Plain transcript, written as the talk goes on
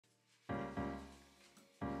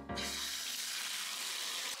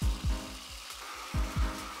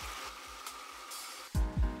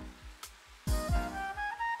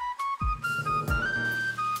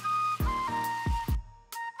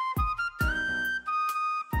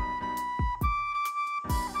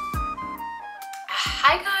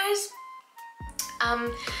Hi guys!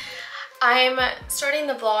 I'm starting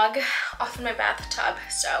the vlog off in my bathtub,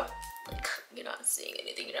 so like you're not seeing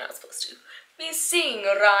anything you're not supposed to be seeing,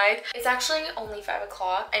 right? It's actually only 5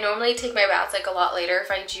 o'clock. I normally take my baths like a lot later if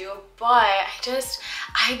I do, but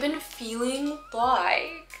I've been feeling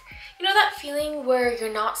like, you know that feeling where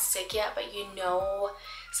you're not sick yet but you know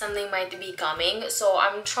something might be coming. So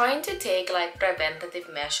I'm trying to take like preventative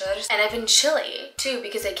measures, and I've been chilly too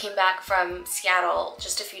because I came back from Seattle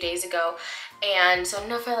just a few days ago, and so I don't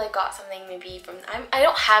know if I like got something maybe from I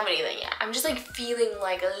don't have anything yet. I'm just like feeling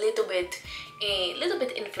like a little bit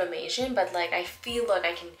inflammation, but like I feel like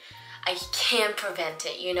I can prevent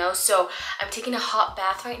it, you know? So I'm taking a hot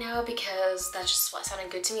bath right now because that's just what sounded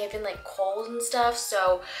good to me. I've been like cold and stuff,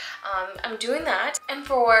 so I'm doing that. And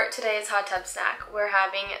for today's hot tub snack, we're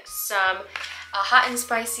having some hot and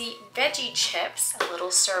spicy veggie chips, a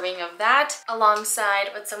little serving of that, alongside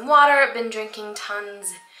with some water. I've been drinking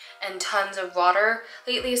tons and tons of water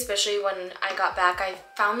lately, especially when I got back. I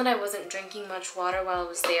found that I wasn't drinking much water while I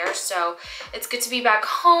was there, so it's good to be back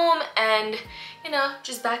home and, you know,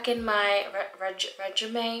 just back in my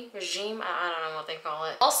regime. I don't know what they call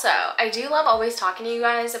it. Also, I do love always talking to you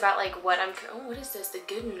guys about like what what is this, The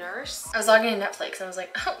Good Nurse? I was logging in Netflix and I was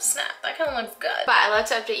like, oh snap, that kind of looks good. But I love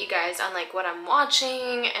to update you guys on like what I'm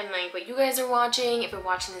watching and like what you guys are watching, if you're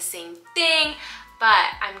watching the same thing.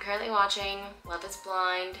 But I'm currently watching Love is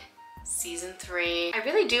Blind season 3. I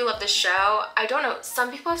really do love the show. I don't know,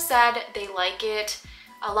 some people have said they like it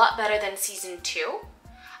a lot better than season 2.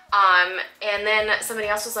 And then somebody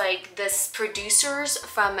else was like, the producers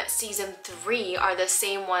from season 3 are the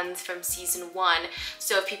same ones from season 1.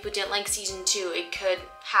 So if people didn't like season 2, it could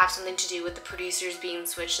have something to do with the producers being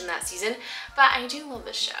switched in that season. But I do love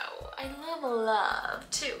the show. I love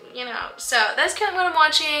too, you know. So that's kind of what I'm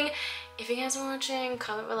watching. If you guys are watching,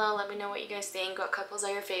 comment below, let me know what you guys think. What couples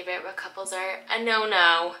are your favorite? What couples are a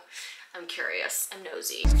no-no? I'm curious, I'm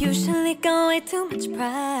nosy. Usually got way too much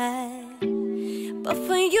pride, but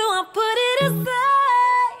for you I put it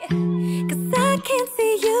aside, 'cause I can't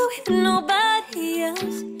see you with nobody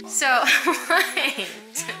else.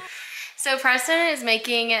 So Preston is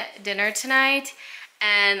making dinner tonight,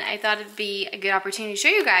 and I thought it'd be a good opportunity to show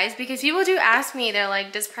you guys because people do ask me, they're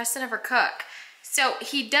like, does Preston ever cook? So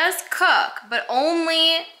he does cook, but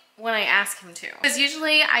only when I ask him to. Because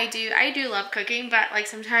usually I do love cooking, but like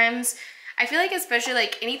sometimes I feel like, especially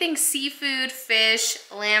like anything seafood, fish,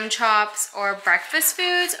 lamb chops, or breakfast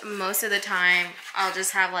foods, most of the time I'll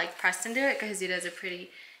just have like Preston do it because he does a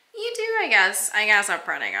pretty, I guess I'm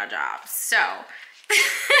pretty good job. So,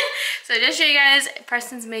 so just show you guys,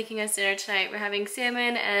 Preston's making us dinner tonight. We're having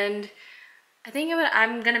salmon, and I think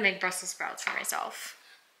I'm gonna make Brussels sprouts for myself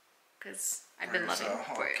because I've been loving it.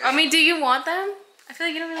 Okay. I mean, do you want them? I feel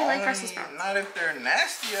like you don't really like Brussels sprouts. Not if they're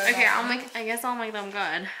nasty. Okay, I guess I'll make them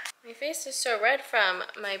good. My face is so red from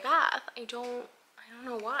my bath. I don't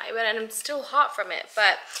know why, but I'm still hot from it.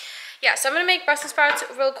 But yeah, so I'm gonna make Brussels sprouts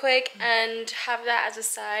real quick and have that as a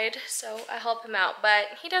side. So I help him out,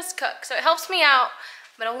 but he does cook, so it helps me out,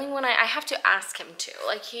 but only when I have to ask him to.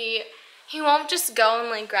 Like he won't just go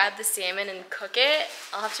and like grab the salmon and cook it.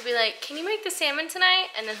 I'll have to be like, can you make the salmon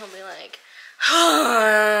tonight? And then he'll be like,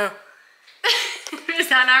 is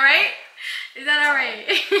that not right? Is that not right?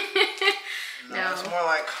 No, it's more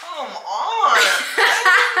like, come on.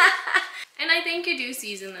 And I think you do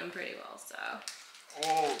season them pretty well, so.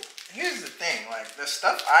 Well, here's the thing, like the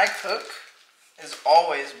stuff I cook is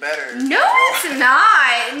always better. No, it's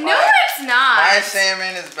not. No, like, it's not. My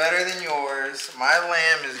salmon is better than yours. My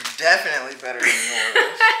lamb is definitely better than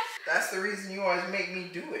yours. That's the reason you always make me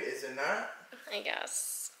do it, is it not? I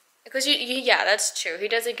guess. Because yeah, that's true. He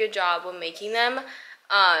does a good job of making them.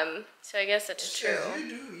 So I guess that's true.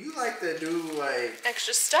 You like to do like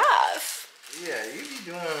extra stuff. Yeah, you be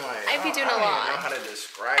doing like I be doing a lot. I don't even know how to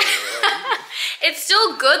describe it. Like, it's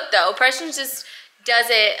still good though. Preston just does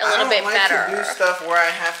it a little bit better. I don't like to do stuff where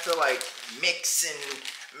I have to like mix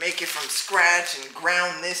and make it from scratch and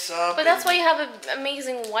ground this up. But that's why you have an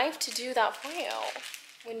amazing wife to do that for you.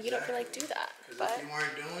 When you don't feel like do that. Because if you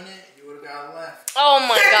weren't doing it, you would have got left. Oh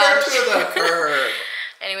my gosh. To the curb.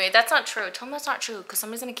 Anyway, that's not true. Tell him that's not true, because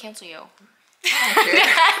somebody's gonna cancel you. Okay.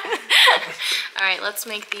 Alright, let's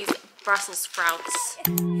make these Brussels sprouts.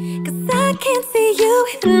 'Cause I can't see you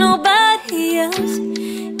with nobody else.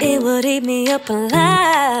 It would eat me up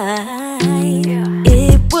alive.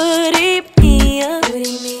 It would eat me up. It would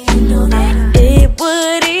eat me up. It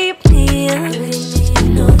would eat me up.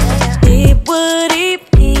 It would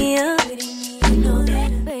eat me up.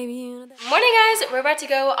 Morning guys, we're about to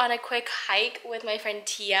go on on a quick hike with my friend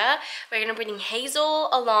Tia. We're gonna bring Hazel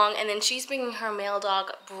along, and then she's bringing her male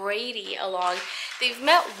dog Brady along. They've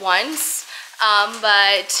met once,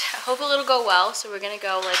 but hopefully it'll go well. So we're gonna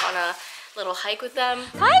go like on a little hike with them.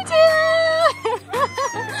 Hi, Tia!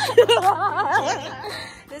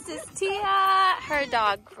 This is Tia, her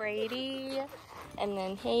dog Brady, and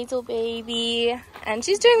then Hazel baby, and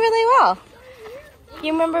she's doing really well.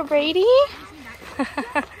 You remember Brady?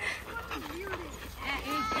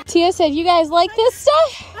 Tia said, you guys like this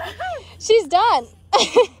stuff? She's done.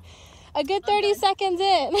 A good 30 seconds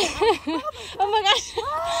in. Oh my gosh.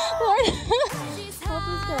 Lord. Help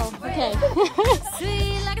this girl. Okay.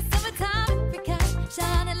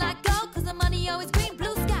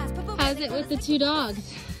 How's it with the two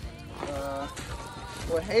dogs?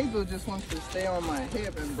 Well, Hazel just wants to stay on my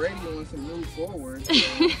hip and Brady wants to move forward. So it's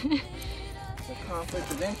a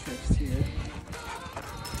conflict of interest here.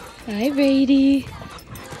 Hi, Brady.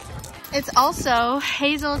 It's also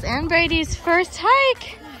Hazel's and Brady's first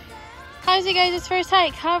hike. How's you guys' first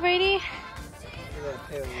hike, huh, Brady?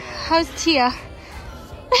 How's Tia?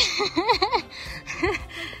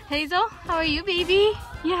 Hazel, how are you, baby?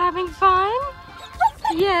 You having fun?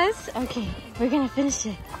 Yes. Okay, we're gonna finish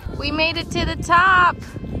it. We made it to the top.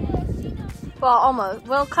 Well, almost.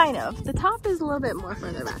 Well, kind of. The top is a little bit more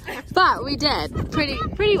further back, but we did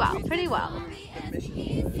pretty well.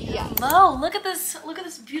 Yeah. Whoa! Look at this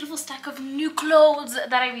beautiful stack of new clothes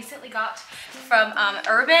that I recently got from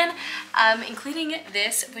Urban, including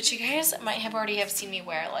this, which you guys might have already seen me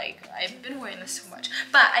wear. Like, I've been wearing this so much,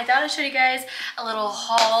 but I thought I'd show you guys a little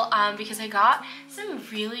haul because I got some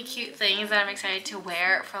really cute things that I'm excited to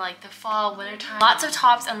wear for like the fall, winter time. Lots of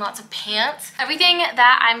tops and lots of pants. Everything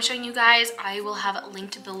that I'm showing you guys, I will have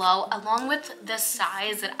linked below, along with the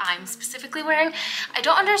size that I'm specifically wearing. I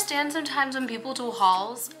don't understand sometimes when people do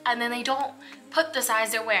hauls and then they don't put the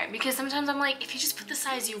size they're wearing, because sometimes I'm like, if you just put the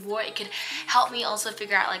size you wore, it could help me also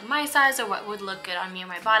figure out like my size or what would look good on me or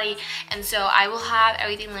my body. And so I will have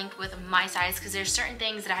everything linked with my size, because there's certain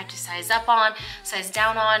things that I have to size up on, size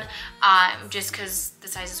down on, just because the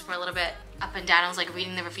sizes were a little bit up and down. I was like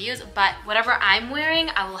reading the reviews, but whatever I'm wearing,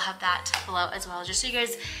 I will have that below as well, just so you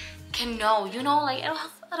guys can know, you know, like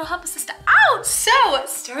it'll help a sister out. So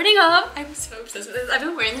starting off, I'm so obsessed with this. I've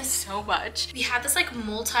been wearing this so much. We have this like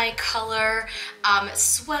multi-color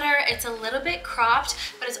sweater. It's a little bit cropped,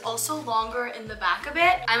 but it's also longer in the back a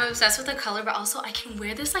bit. I'm obsessed with the color, but also I can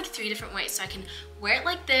wear this like 3 different ways. So I can wear it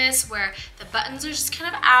like this, where the buttons are just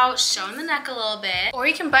kind of out, showing the neck a little bit. Or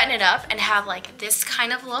you can button it up and have like this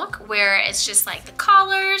kind of look where it's just like the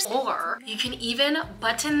collars. Or you can even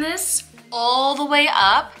button this all the way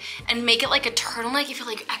up and make it like a turtleneck if you're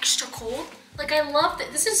like extra cold. Like, I love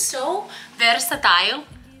that. This is so versatile.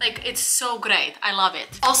 Like, it's so great. I love it.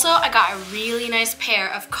 Also, I got a really nice pair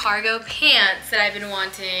of cargo pants that I've been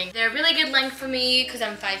wanting. They're a really good length for me because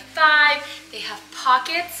I'm 5'5". They have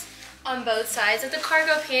pockets on both sides of the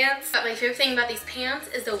cargo pants. But my favorite thing about these pants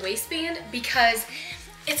is the waistband, because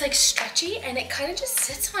it's like stretchy and it kind of just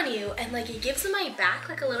sits on you, and like it gives my back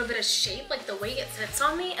like a little bit of shape, like the way it sits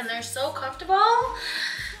on me, and they're so comfortable. I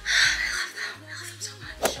love them so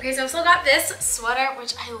much. Okay, so I also got this sweater,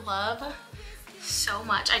 which I love so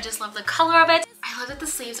much. I just love the color of it. I love that the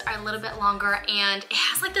sleeves are a little bit longer, and it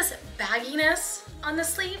has like this bagginess on the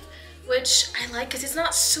sleeve, which I like because it's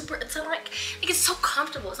not super, it's not like it's so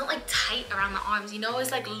comfortable. It's not like tight around the arms, you know,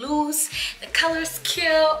 it's like loose. The color's cute.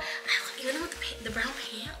 I love it, even with the brown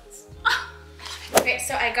pants. Oh, I love it. Okay,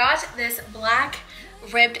 so I got this black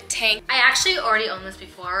ribbed tank. I actually already owned this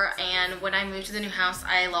before, and when I moved to the new house,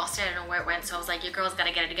 I lost it. I don't know where it went, so I was like, your girl's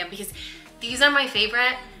gotta get it again, because these are my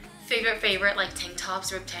favorite like tank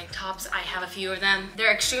tops, ribbed tank tops. I have a few of them.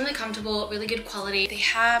 They're extremely comfortable, really good quality. They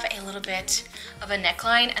have a little bit of a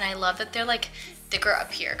neckline, and I love that they're like thicker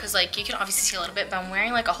up here, because like you can obviously see a little bit, but I'm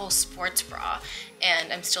wearing like a whole sports bra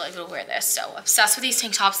and I'm still able to wear this. So obsessed with these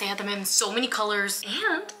tank tops. They have them in so many colors.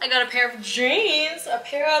 And I got a pair of jeans, a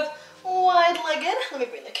pair of wide-legged, let me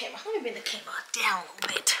bring the camera down a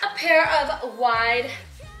little bit. A pair of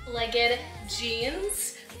wide-legged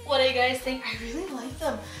jeans. What do you guys think? I really like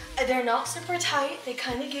them. They're not super tight. They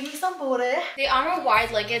kind of give me some booty. They are more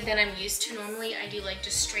wide-legged than I'm used to. Normally, I do like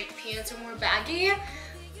just straight pants or more baggy,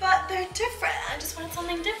 but they're different. I just wanted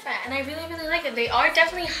something different, and I really, really like it. They are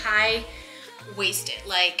definitely high-waisted,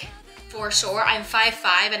 like for sure. I'm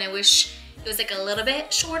 5'5", and I wish it was like a little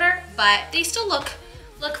bit shorter, but they still look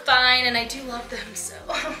fine, and I do love them, so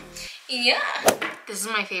yeah. This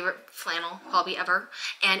is my favorite flannel hobby ever,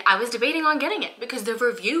 and I was debating on getting it because the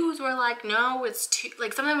reviews were like, no, it's too,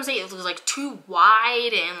 like some of them would say it was like too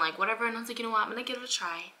wide and like whatever, and I was like, you know what, I'm gonna give it a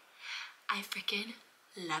try. I freaking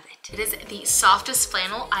love it. It is the softest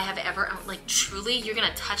flannel I have ever owned. Like truly, you're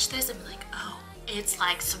gonna touch this and be like, oh, it's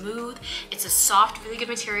like smooth. It's a soft, really good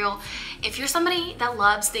material. If you're somebody that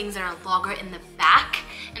loves things that are longer in the back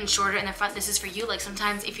and shorter in the front, this is for you. Like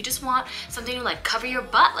sometimes if you just want something to like cover your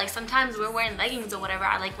butt, like sometimes we're wearing leggings or whatever.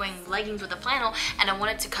 I like wearing leggings with a flannel and I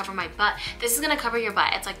want it to cover my butt. This is gonna cover your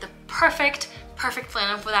butt. It's like the perfect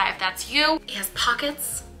flannel for that if that's you. It has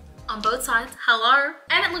pockets on both sides, hello.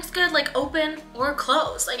 And it looks good like open or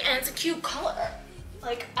closed. Like, and it's a cute color.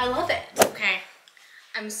 Like, I love it. Okay,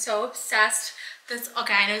 I'm so obsessed. This,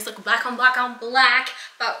 okay, I know it's like black on black,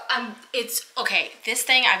 but it's, okay, this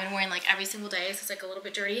thing I've been wearing like every single day, so it's like a little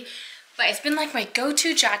bit dirty, but it's been like my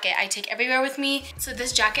go-to jacket I take everywhere with me. So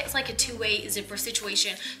this jacket is like a two-way zipper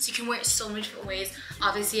situation, so you can wear it so many different ways.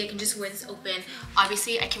 Obviously, I can just wear this open.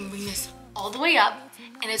 Obviously, I can bring this all the way up,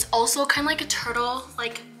 and it's also kind of like a turtle,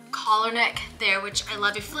 like collar neck there, which I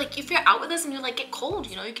love. If you're out with this and you're like get cold,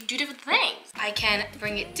 you know, you can do different things. I can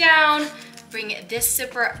bring it down, bring this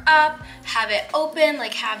zipper up, have it open,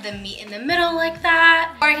 like have them meet in the middle like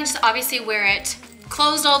that. Or I can just obviously wear it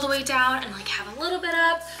closed all the way down and like have a little bit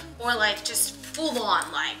up, or like just full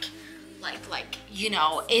on like you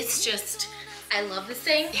know, it's just, I love this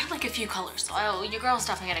thing. They have like a few colors, so your girl's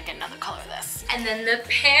definitely gonna get another color of this. And then the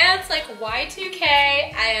pants, like Y2K,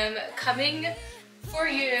 I am coming for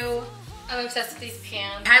you. I'm obsessed with these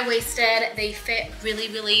pants. High-waisted, they fit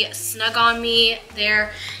really snug on me.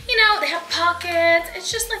 They're, you know, they have pockets.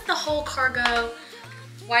 It's just like the whole cargo.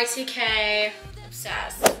 Y2K,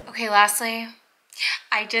 obsessed. Okay, lastly,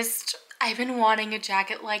 I've been wanting a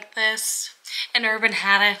jacket like this, and Urban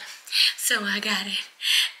had it, so I got it,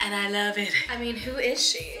 and I love it. I mean, who is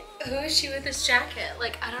she? Who is she with this jacket?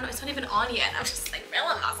 Like, I don't know, it's not even on yet. I'm just like, feeling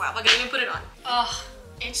myself. Okay, let me put it on. Oh.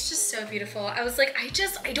 It's just so beautiful. I was like, I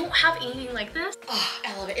don't have anything like this. Oh,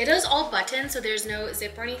 I love it. It is all buttons, so there's no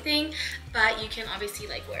zip or anything, but you can obviously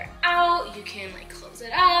like wear it out. You can like close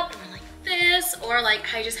it up or like this, or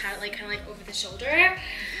like I just had it like kind of like over the shoulder.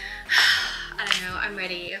 I don't know, I'm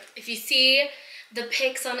ready. If you see the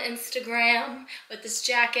pics on Instagram with this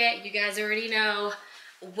jacket, you guys already know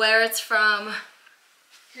where it's from.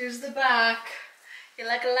 Here's the back. You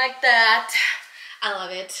like it like that. I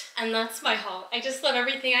love it, and that's my haul. I just love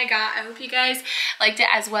everything I got. I hope you guys liked it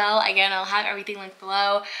as well. Again, I'll have everything linked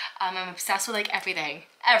below. I'm obsessed with like everything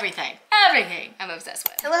I'm obsessed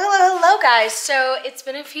with. Hello guys. So it's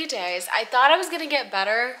been a few days. I thought I was gonna get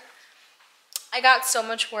better. I got so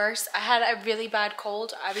much worse. I had a really bad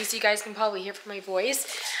cold. Obviously you guys can probably hear from my voice.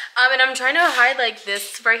 And I'm trying to hide like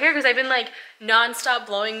this right here because I've been like non-stop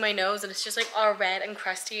blowing my nose and it's just like all red and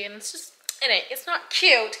crusty, and it's just, it's not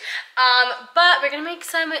cute. But we're gonna make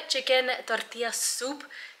some chicken tortilla soup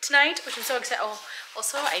tonight, which I'm so excited. Oh,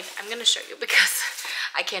 also I'm gonna show you because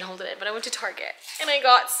I can't hold it in, but I went to Target and I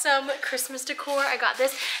got some Christmas decor. I got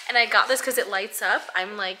this, and I got this because it lights up.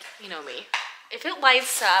 I'm like, you know me. If it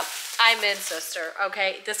lights up, I'm in, sister,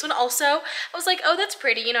 okay? This one also, I was like, oh, that's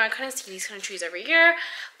pretty. You know, I kind of see these kind of trees every year,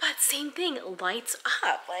 but same thing, lights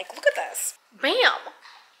up. Like, look at this. Bam.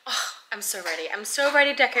 Oh, I'm so ready. I'm so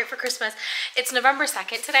ready to decorate for Christmas. It's November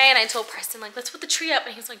 2nd today, and I told Preston, like, let's put the tree up.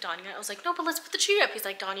 And he's like, Donia. I was like, no, but let's put the tree up. He's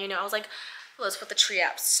like, Donia, no. I was like, well, let's put the tree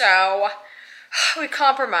up. So we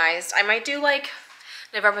compromised. I might do like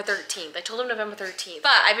November 13th. I told him November 13th.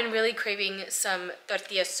 But I've been really craving some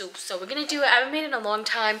tortilla soup, so we're gonna do it. I haven't made it in a long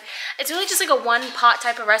time. It's really just like a one pot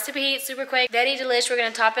type of recipe. It's super quick, very delish. We're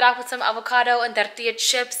gonna top it off with some avocado and tortilla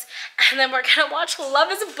chips, and then we're gonna watch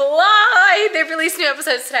Love is Blind. They've released new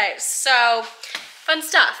episodes today. So fun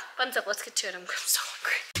stuff. Let's get to it. I'm so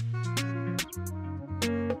hungry.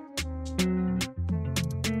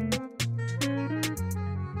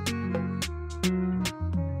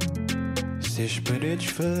 Se as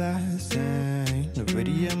paredes falassem, não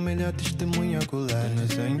veria melhor testemunha colar.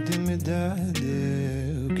 Nossa intimidade,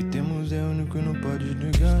 o que temos é único, não podes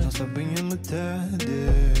negar. Não sabem a metade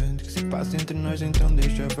do que se passa entre nós, então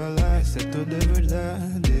deixa falar. Essa é toda a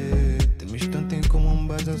verdade. Temos tanto em comum,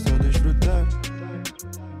 basta só desfrutar.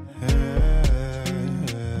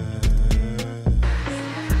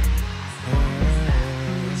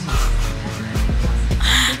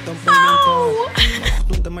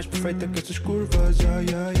 Mais perfeita que essas curvas,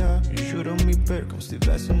 Juro me perco como se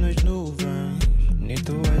estivesse nas nuvens. Nem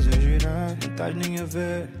estou a exagerar, não estás nem a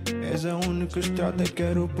ver. És a única estrada que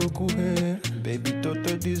quero percorrer. Baby,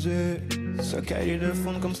 estou-te a dizer, só quero ir a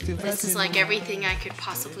fundo como se estivesse. This is like everything I could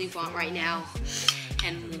possibly want right now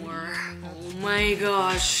and more. Oh my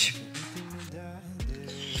gosh.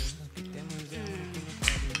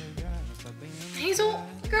 Hazel,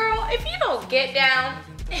 girl, if you don't get down,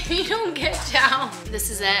 if you don't get down. This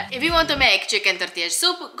is it. If you want to make chicken tortilla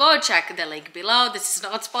soup, go check the link below. This is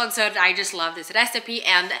not sponsored. I just love this recipe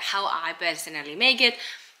and how I personally make it.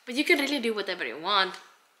 But you can really do whatever you want.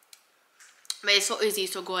 But it's so easy,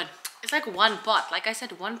 so good. It's like one pot. Like I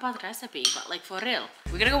said, one pot recipe, but like for real.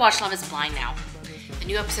 We're gonna go watch Love is Blind now. The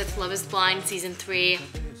new episode of Love is Blind, season 3.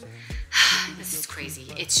 This is crazy.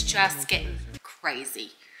 It's just getting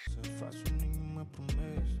crazy.